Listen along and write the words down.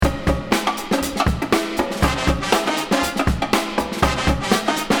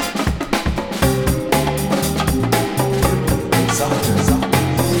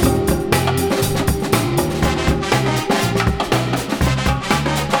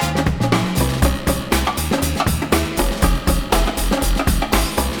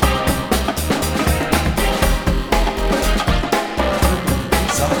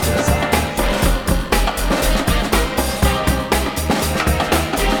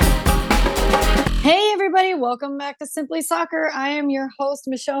welcome back to Simply Soccer. I am your host,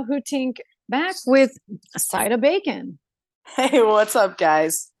 Michelle Hootink, back with a side of bacon. Hey, what's up,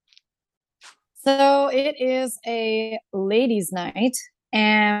 guys? So it is a ladies' night,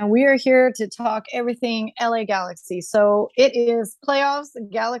 and we are here to talk everything LA Galaxy. So it is playoffs. The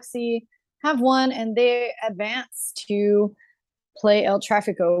Galaxy have won, and they advance to play El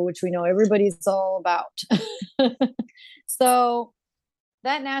Trafico, which we know everybody's all about. So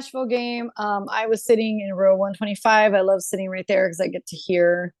that Nashville game, I was sitting in row 125. I love sitting right there because I get to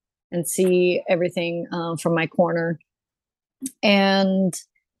hear and see everything from my corner. And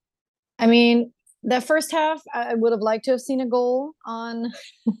I mean, that first half, I would have liked to have seen a goal on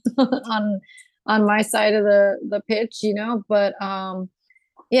on on my side of the pitch, But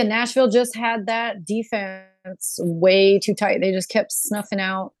yeah, Nashville just had that defense way too tight. They just kept snuffing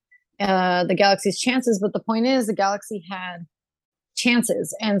out the Galaxy's chances. But the point is, the Galaxy had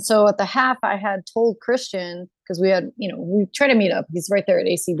chances. And so at the half, I had told Christian, because we try to meet up. He's right there at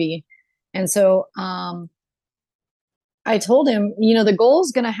ACB. And so I told him, the goal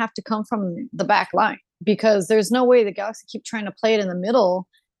is going to have to come from the back line because there's no way the Galaxy keep trying to play it in the middle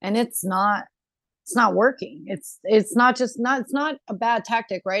and it's not working. It's not a bad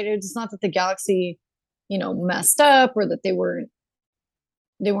tactic, right? It's not that the Galaxy, messed up or that they weren't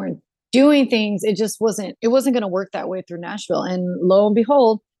doing things. It wasn't going to work that way through Nashville. And lo and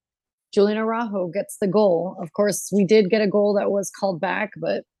behold, Julian Araujo gets the goal. Of course, we did get a goal that was called back,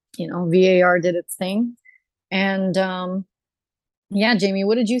 but VAR did its thing. And yeah, Jamie,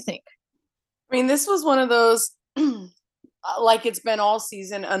 what did you think? I mean, this was one of those, like it's been all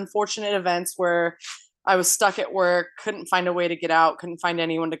season, unfortunate events where I was stuck at work, couldn't find a way to get out, couldn't find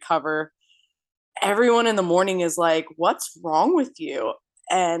anyone to cover. Everyone in the morning is like, "What's wrong with you?"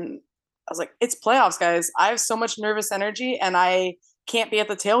 And I was like, "It's playoffs, guys. I have so much nervous energy and I can't be at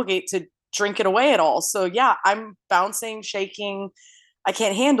the tailgate to drink it away at all." So yeah, I'm bouncing, shaking. I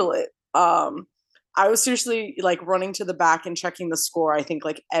can't handle it. I was seriously like running to the back and checking the score, I think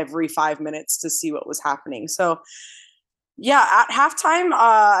like every 5 minutes to see what was happening. So yeah, at halftime,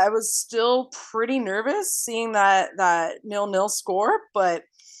 I was still pretty nervous seeing that 0-0 score, but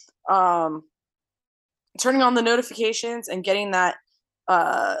um, turning on the notifications and getting that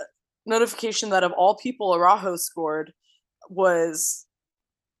uh, notification that of all people Araujo scored was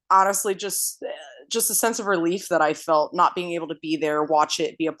honestly just a sense of relief that I felt not being able to be there, watch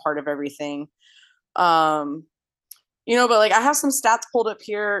it, be a part of everything. Um, but like I have some stats pulled up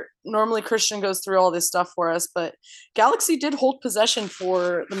here. Normally Christian goes through all this stuff for us, but Galaxy did hold possession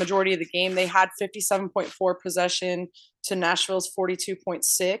for the majority of the game. They had 57.4 possession to Nashville's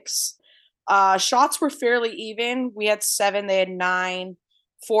 42.6. Shots were fairly even. We had 7, they had 9.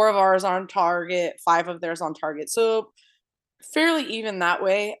 4 of ours on target, 5 of theirs on target. So fairly even that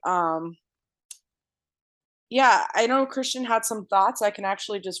way. Yeah, I know Christian had some thoughts. I can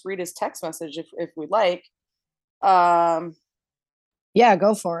actually just read his text message if we'd like. Um, Yeah,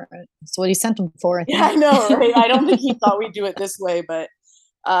 go for it. That's what he sent them for, I yeah, I think. know, right? I don't think he thought we'd do it this way, but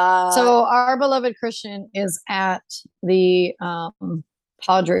So our beloved Christian is at the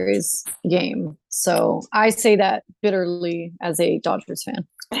Padres game. So I say that bitterly as a Dodgers fan.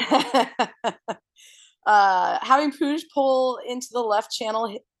 having Puig pull into the left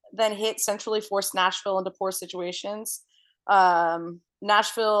channel, then hit centrally forced Nashville into poor situations.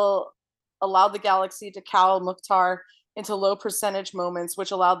 Nashville allowed the Galaxy to cow Mukhtar into low percentage moments,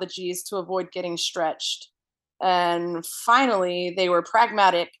 which allowed the G's to avoid getting stretched. And finally, they were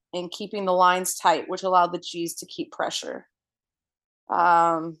pragmatic in keeping the lines tight, which allowed the G's to keep pressure.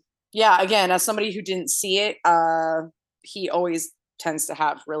 Yeah, again, as somebody who didn't see it, he always tends to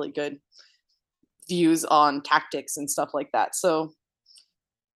have really good views on tactics and stuff like that. So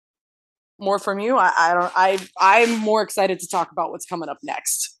more from you. I'm more excited to talk about what's coming up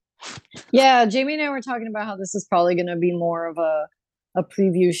next. Yeah, Jamie and I were talking about how this is probably going to be more of a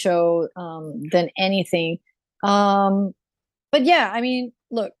preview show than anything. But yeah, I mean,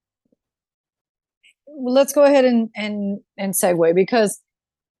 look, let's go ahead and segue because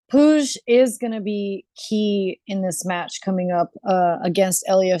Puig is going to be key in this match coming up against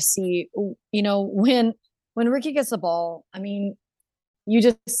LAFC. When Ricky gets the ball, I mean, you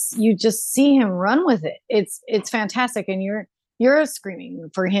just see him run with it. It's fantastic, and you're screaming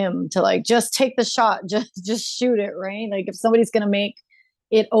for him to like just take the shot, just shoot it, right? Like if somebody's going to make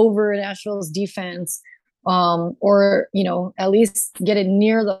it over Nashville's defense, or at least get it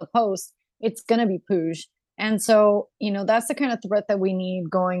near the post, it's going to be Puig. And so, that's the kind of threat that we need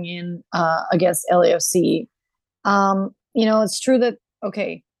going in against LAFC. It's true that,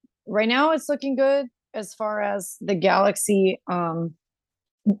 okay, right now it's looking good as far as the Galaxy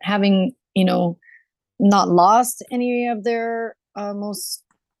having, not lost any of their most,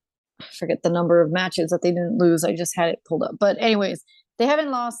 I forget the number of matches that they didn't lose. I just had it pulled up. But anyways, they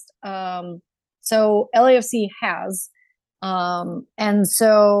haven't lost. So LAFC has. And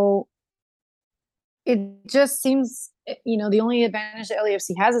so it just seems, the only advantage that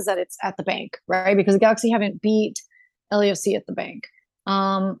LAFC has is that it's at the bank, right? Because the Galaxy haven't beat LAFC at the bank.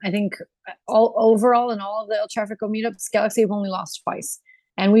 I think overall in all of the El Tráfico meetups, Galaxy have only lost twice.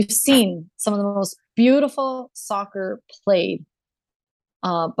 And we've seen some of the most beautiful soccer played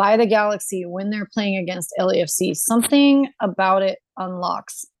by the Galaxy when they're playing against LAFC. Something about it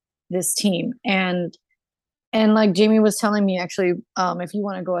unlocks this team. And like Jamie was telling me, actually, if you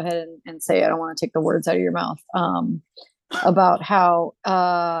want to go ahead and say, I don't want to take the words out of your mouth, about how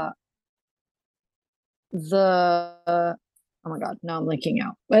oh my God, now I'm linking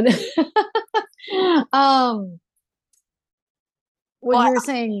out. But what you were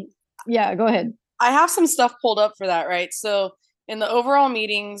saying, yeah, go ahead. I have some stuff pulled up for that, right? So in the overall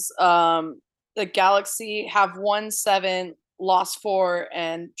meetings, the Galaxy have won 7, lost 4,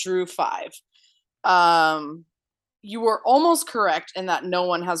 and drew 5. You were almost correct in that no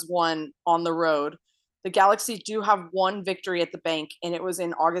one has won on the road. The Galaxy do have one victory at the bank, and it was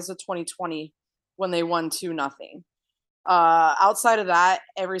in August of 2020 when they won 2-0. Outside of that,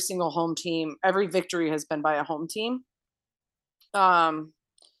 every single home team, every victory has been by a home team.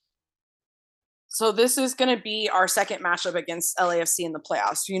 So this is going to be our second matchup against LAFC in the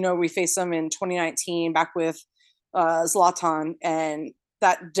playoffs. We faced them in 2019 back with Zlatan, and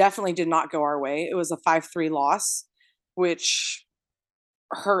that definitely did not go our way. It was a 5-3 loss, which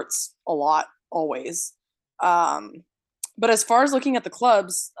hurts a lot always. But as far as looking at the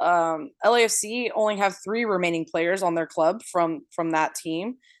clubs, LAFC only have 3 remaining players on their club from that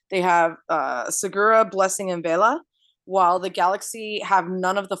team. They have Segura, Blessing, and Vela, while the Galaxy have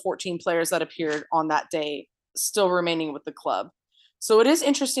none of the 14 players that appeared on that day still remaining with the club. So it is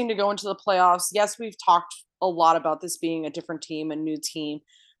interesting to go into the playoffs. Yes, we've talked a lot about this being a different team, a new team,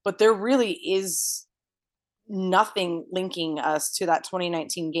 but there really is nothing linking us to that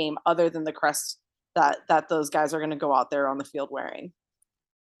 2019 game other than the crest that those guys are going to go out there on the field wearing.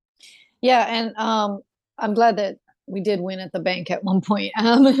 Yeah, and I'm glad that we did win at the bank at one point.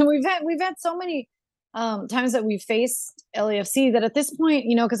 We've had so many times that we faced LAFC that at this point,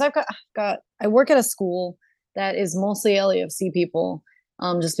 because I work at a school that is mostly LAFC people,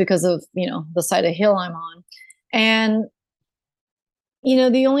 just because of the side of hill I'm on, and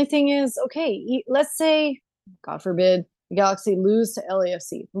the only thing is, okay, let's say, God forbid, the Galaxy lose to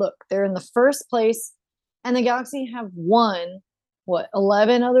LAFC. Look, they're in the first place, and the Galaxy have won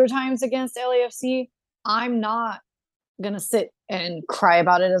 11 other times against LAFC. I'm not gonna sit and cry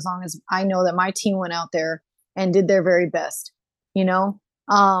about it as long as I know that my team went out there and did their very best.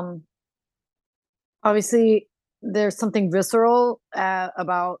 Obviously there's something visceral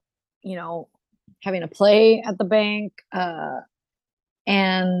about having to play at the bank,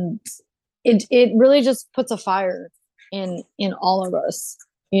 and it really just puts a fire in all of us,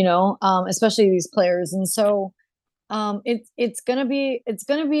 especially these players. And so it's gonna be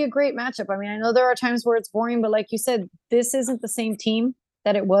a great matchup. I mean, I know there are times where it's boring, but like you said, this isn't the same team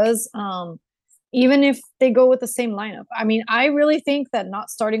that it was. Even if they go with the same lineup, I mean, I really think that not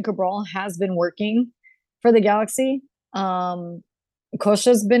starting Cabral has been working for the Galaxy.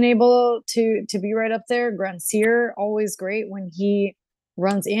 Kosha's been able to be right up there. Grandsir, always great when he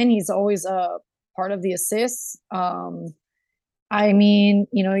runs in. He's always a part of the assists. I mean,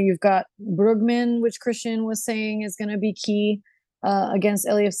 you've got Brugman, which Christian was saying is going to be key against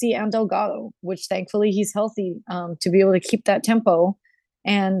LAFC, and Delgado, which thankfully he's healthy to be able to keep that tempo.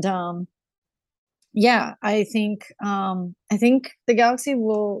 And yeah, I think the Galaxy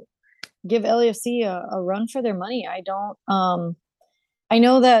will give LAFC a run for their money. I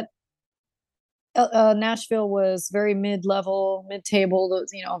know that Nashville was very mid-level, mid-table,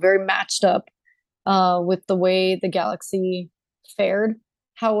 very matched up with the way the Galaxy fared.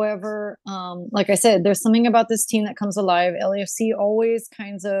 However, like I said, there's something about this team that comes alive. LAFC always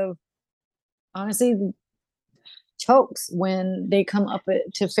kinds of, honestly, chokes when they come up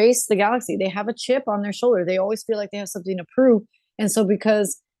to face the Galaxy. They have a chip on their shoulder. They always feel like they have something to prove. And so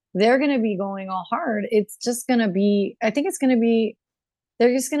because they're going to be going all hard, it's just going to be, I think it's going to be,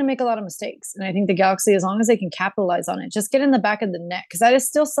 they're just going to make a lot of mistakes. And I think the Galaxy, as long as they can capitalize on it, just get in the back of the net, because that is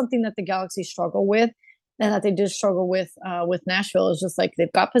still something that the Galaxy struggle with, and that they did struggle with Nashville. Is just like,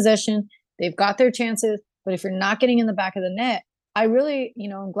 they've got possession, they've got their chances, but if you're not getting in the back of the net, I really,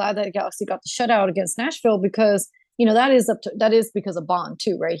 I'm glad that Galaxy got the shutout against Nashville, because that is because of Bond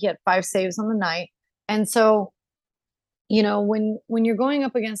too, right? He had 5 saves on the night, and so when you're going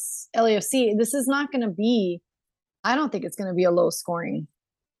up against LAFC, this is not going to be. I don't think it's going to be a low scoring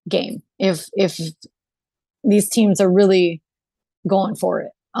game if these teams are really going for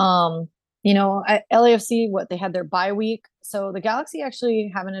it. At LAFC, what they had their bye week, so the Galaxy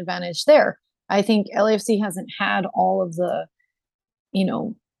actually have an advantage there. I think LAFC hasn't had all of the, you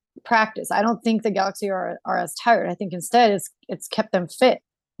know, practice. I don't think the Galaxy are as tired. I think instead it's kept them fit.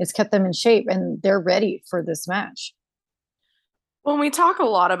 It's kept them in shape, and they're ready for this match. When we talk a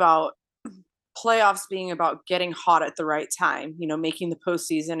lot about playoffs being about getting hot at the right time, making the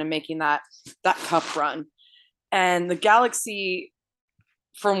postseason and making that cup run. And the Galaxy,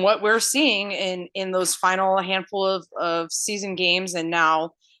 from what we're seeing in those final handful of season games and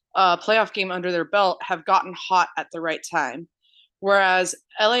now a playoff game under their belt, have gotten hot at the right time. Whereas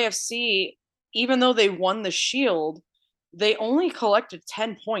LAFC, even though they won the Shield, they only collected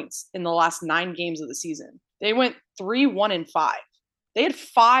 10 points in the last 9 games of the season. They went 3-1-5. They had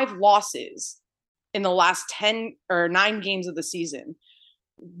 5 losses in the last 10 or 9 games of the season,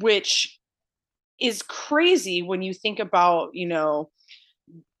 which is crazy when you think about,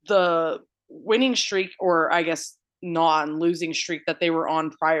 the winning streak, or I guess non-losing streak that they were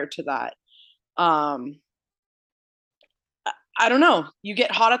on prior to that. I don't know. You get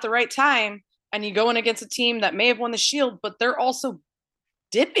hot at the right time and you go in against a team that may have won the Shield, but they're also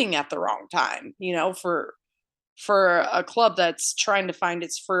dipping at the wrong time, for a club that's trying to find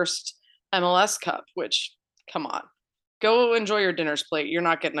its first MLS Cup, which, come on, go enjoy your dinner's plate. You're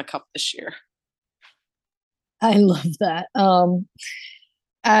not getting a cup this year. I love that.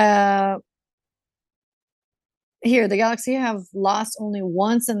 Here, the Galaxy have lost only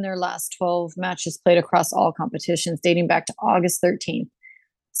once in their last 12 matches played across all competitions, dating back to August 13th.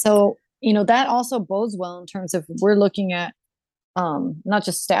 So, that also bodes well in terms of we're looking at not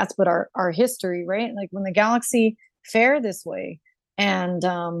just stats, but our history, right? Like when the Galaxy fare this way, and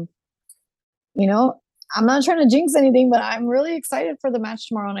I'm not trying to jinx anything, but I'm really excited for the match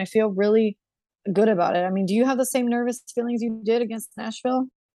tomorrow, and I feel really good about it. I mean, do you have the same nervous feelings you did against Nashville?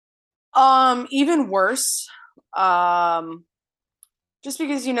 Even worse. Just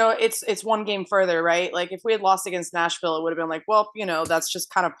because it's one game further, right? Like if we had lost against Nashville, it would have been like, well, that's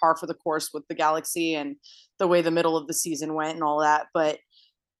just kind of par for the course with the Galaxy and the way the middle of the season went and all that. But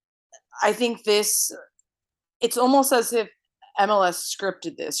I think it's almost as if MLS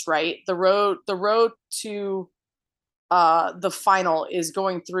scripted this, right? The road to the final is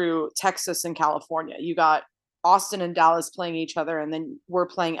going through Texas and California. You got Austin and Dallas playing each other, and then we're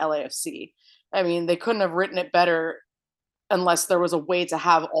playing LAFC. I mean, they couldn't have written it better unless there was a way to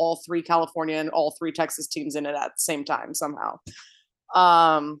have all 3 California and all 3 Texas teams in it at the same time somehow.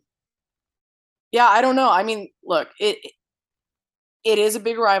 Yeah, I don't know. I mean, look, it is a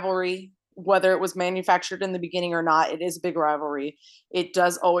big rivalry, whether it was manufactured in the beginning or not. It is a big rivalry. It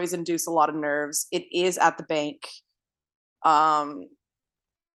does always induce a lot of nerves. It is at the bank.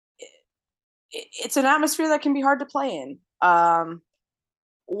 It's an atmosphere that can be hard to play in.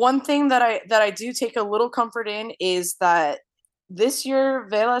 One thing that I do take a little comfort in is that this year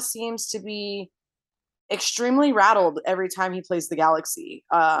Vela seems to be extremely rattled every time he plays the Galaxy.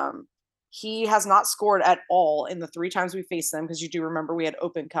 He has not scored at all in the 3 times we faced them, because you do remember we had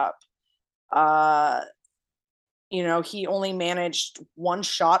Open Cup. He only managed 1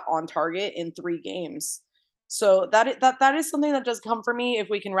 shot on target in 3 games. So that is something that does come for me if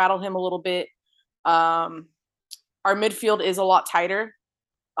we can rattle him a little bit. Our midfield is a lot tighter,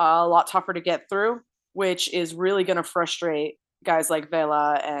 a lot tougher to get through, which is really going to frustrate guys like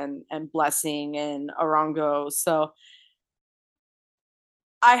Vela and Blessing and Arango. So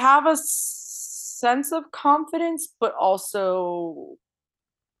I have a sense of confidence, but also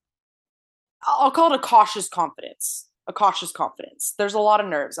I'll call it a cautious confidence. A cautious confidence. There's a lot of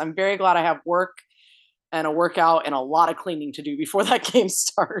nerves. I'm very glad I have work and a workout and a lot of cleaning to do before that game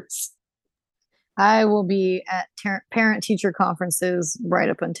starts. I will be at parent-teacher conferences right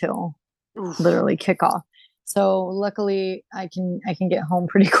up until literally kickoff. So luckily, I can get home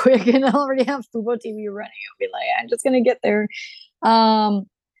pretty quick, and I already have Fubo TV running. I'll be like, I'm just gonna get there.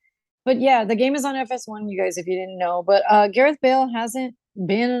 But yeah, the game is on FS1, you guys, if you didn't know. But Gareth Bale hasn't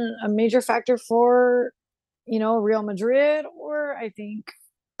been a major factor for Real Madrid, or I think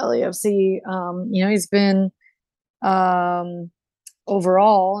LAFC. He's been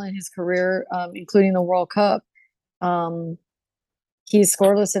overall in his career, including the World Cup. He's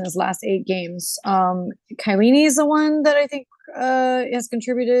scoreless in his last 8 games. Chiellini is the one that I think has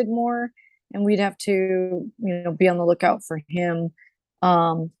contributed more, and we'd have to be on the lookout for him.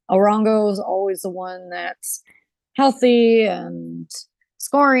 Arango is always the one that's healthy and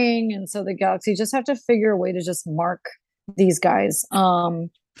scoring, and so the Galaxy just have to figure a way to just mark these guys. So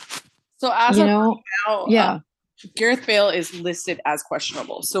as You of know, now, yeah. Gareth Bale is listed as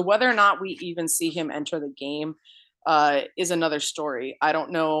questionable. So whether or not we even see him enter the game is another story. I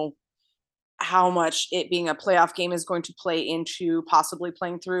don't know how much it being a playoff game is going to play into possibly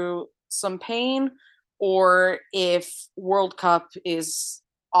playing through some pain, or if World Cup is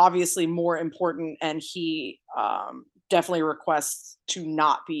obviously more important and he definitely requests to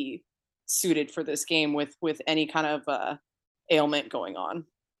not be suited for this game with any kind of ailment going on.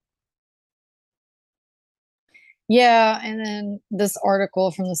 Yeah, and then this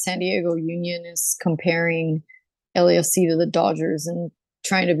article from the San Diego Union is comparing LAFC to the Dodgers and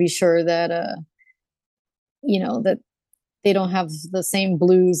trying to be sure that that they don't have the same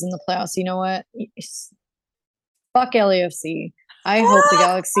blues in the playoffs. You know what? Fuck LAFC. I hope the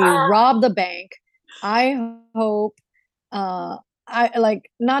Galaxy rob the bank. I hope I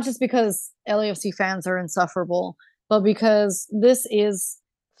like, not just because LAFC fans are insufferable, but because this is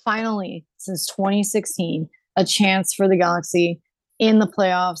finally, since 2016, a chance for the Galaxy in the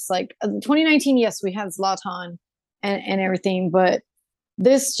playoffs. Like 2019, yes, we had Zlatan and everything, but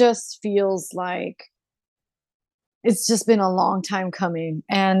this just feels like it's just been a long time coming.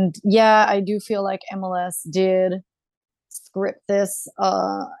 And yeah, I do feel like MLS did script this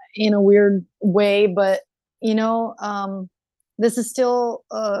in a weird way, but you know, this is still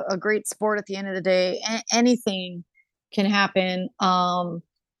a great sport at the end of the day. Anything can happen.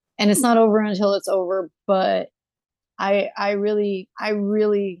 And it's not over until it's over, but I really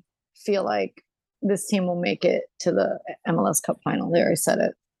feel like this team will make it to the MLS Cup final. There, I said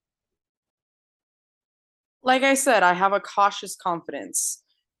it. Like I said, I have a cautious confidence.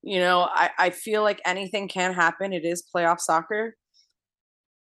 I feel like anything can happen. It is playoff soccer.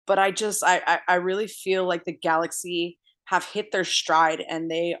 But I really feel like the Galaxy have hit their stride and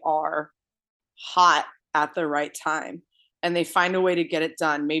they are hot at the right time. And they find a way to get it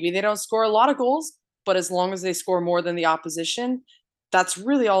done. Maybe they don't score a lot of goals, but as long as they score more than the opposition, that's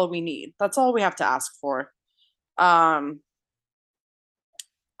really all we need. That's all we have to ask for. Um,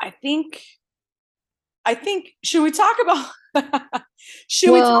 I think should we talk about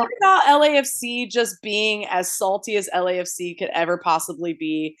should we talk Well, about LAFC just being as salty as LAFC could ever possibly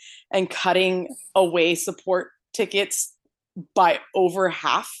be and cutting away support tickets by over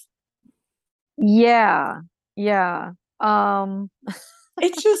half? yeah, yeah. Um,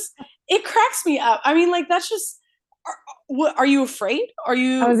 It cracks me up. I mean, like that's just what are you afraid? I was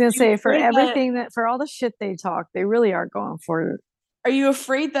gonna Are you say, for afraid that everything that, for all the shit they talk, they really are going for are you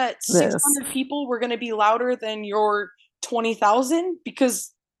afraid that this. 600 people were going to be louder than your 20,000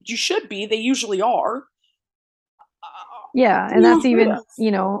 because you should be, they usually are. Yeah, What are and you that's afraid even,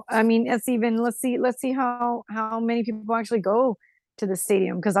 of? I mean, it's even, let's see how many people actually go to the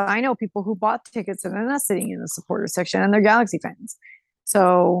stadium, because I know people who bought tickets and they're not sitting in the supporter section and they're Galaxy fans.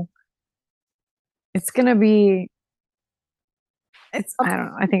 So it's gonna be, it's, I don't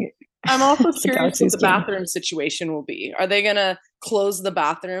know. I think I'm also it's the curious what Galaxy's the game. bathroom situation will be. Are they gonna close the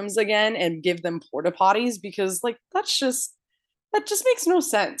bathrooms again and give them porta potties? Because like that just makes no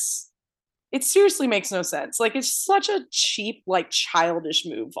sense. It seriously makes no sense. Like it's such a cheap, like childish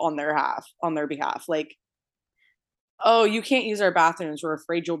move on their behalf. Like, oh, you can't use our bathrooms. We're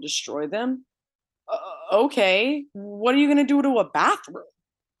afraid you'll destroy them. Okay, what are you gonna do to a bathroom?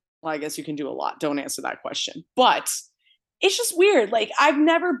 Well, I guess you can do a lot. Don't answer that question. But it's just weird. Like I've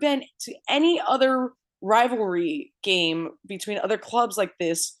never been to any other rivalry game between other clubs like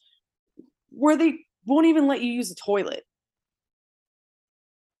this where they won't even let you use the toilet.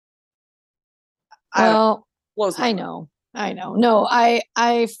 I don't Well, blows my I mind. know. I know. No,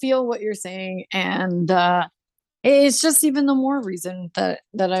 I feel what you're saying, and it's just even the more reason that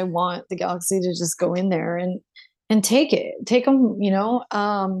I want the Galaxy to just go in there and take them.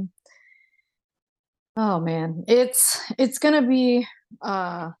 Oh man, it's gonna be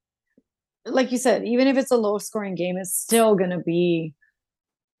uh like you said, even if it's a low scoring game, it's still gonna be.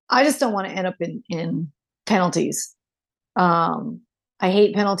 I just don't want to end up in penalties. Um, I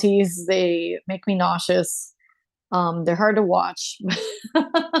hate penalties. They make me nauseous. They're hard to watch.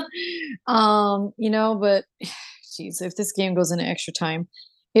 But geez, if this game goes into extra time,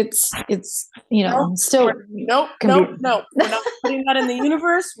 it's Nope. still Nope. can be. Nope. Nope. We're not putting that in the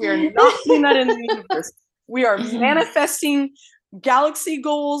universe. We are not putting that in the universe. We are manifesting galaxy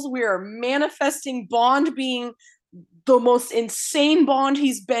goals. We are manifesting Bond being the most insane Bond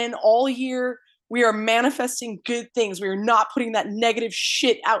he's been all year. We are manifesting good things. We are not putting that negative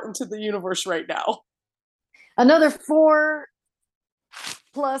shit out into the universe right now. Another 4+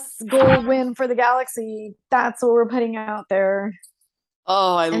 goal win for the Galaxy. That's what we're putting out there.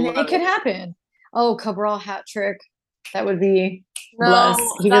 Oh, I And love it could it. happen. Oh, Cabral hat trick. That would be No, blessed.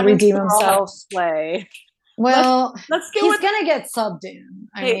 He could that means redeem we all have himself. to play. Let's Well, let's go he's with gonna get subbed in.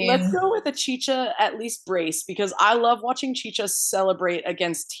 I hey, let's mean, go with a Chicha at least brace because I love watching Chicha celebrate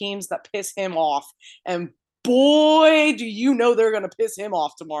against teams that piss him off. And boy, do you know they're gonna piss him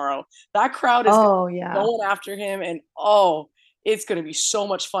off tomorrow. That crowd is oh yeah. going after him, and oh, it's gonna be so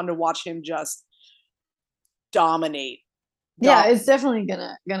much fun to watch him just dominate. Yeah, Dom- it's definitely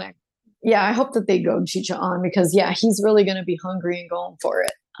gonna yeah, I hope that they go Chicha on because yeah, he's really gonna be hungry and going for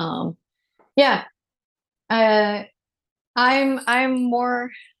it. Yeah. Uh I'm more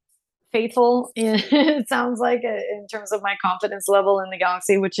faithful in it sounds like in terms of my confidence level in the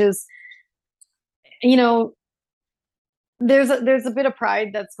Galaxy, which is, you know, there's a bit of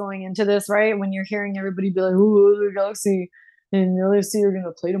pride that's going into this, right? When you're hearing everybody be like, "Oh, the Galaxy and the LFC are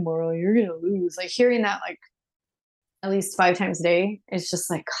gonna play tomorrow, you're gonna lose." Like hearing that like at least 5 times a day, it's just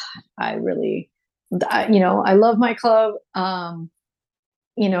like God, I really, I love my club.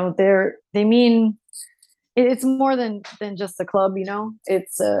 They mean it's more than just a club.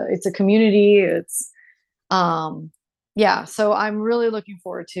 It's a community. Um, yeah. So I'm really looking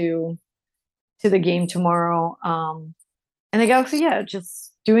forward to the game tomorrow. And the Galaxy, yeah,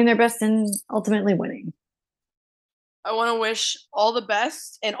 just doing their best and ultimately winning. I want to wish all the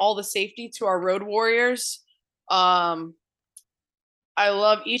best and all the safety to our road warriors. Um, I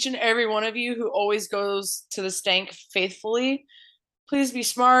love each and every one of you who always goes to the stank faithfully. Please be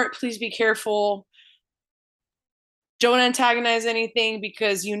smart. Please be careful. Don't antagonize anything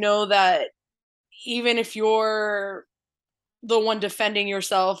because you know that even if you're the one defending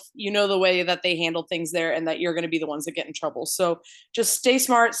yourself, you know the way that they handle things there and that you're going to be the ones that get in trouble. So just stay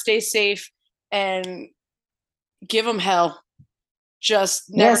smart, stay safe, and give them hell. Just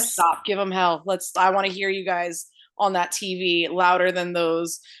never Yes. stop. Give them hell. I want to hear you guys on that TV louder than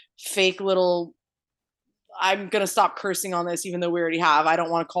those fake little. I'm going to stop cursing on this, even though we already have. I don't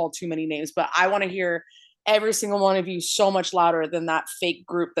want to call too many names, but I want to hear every single one of you so much louder than that fake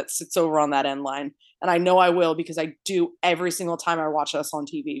group that sits over on that end line. And I know I will because I do every single time I watch us on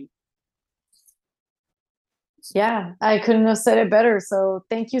TV. Yeah, I couldn't have said it better. So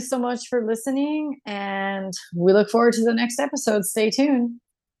thank you so much for listening, and we look forward to the next episode. Stay tuned.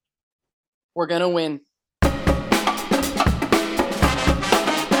 We're going to win.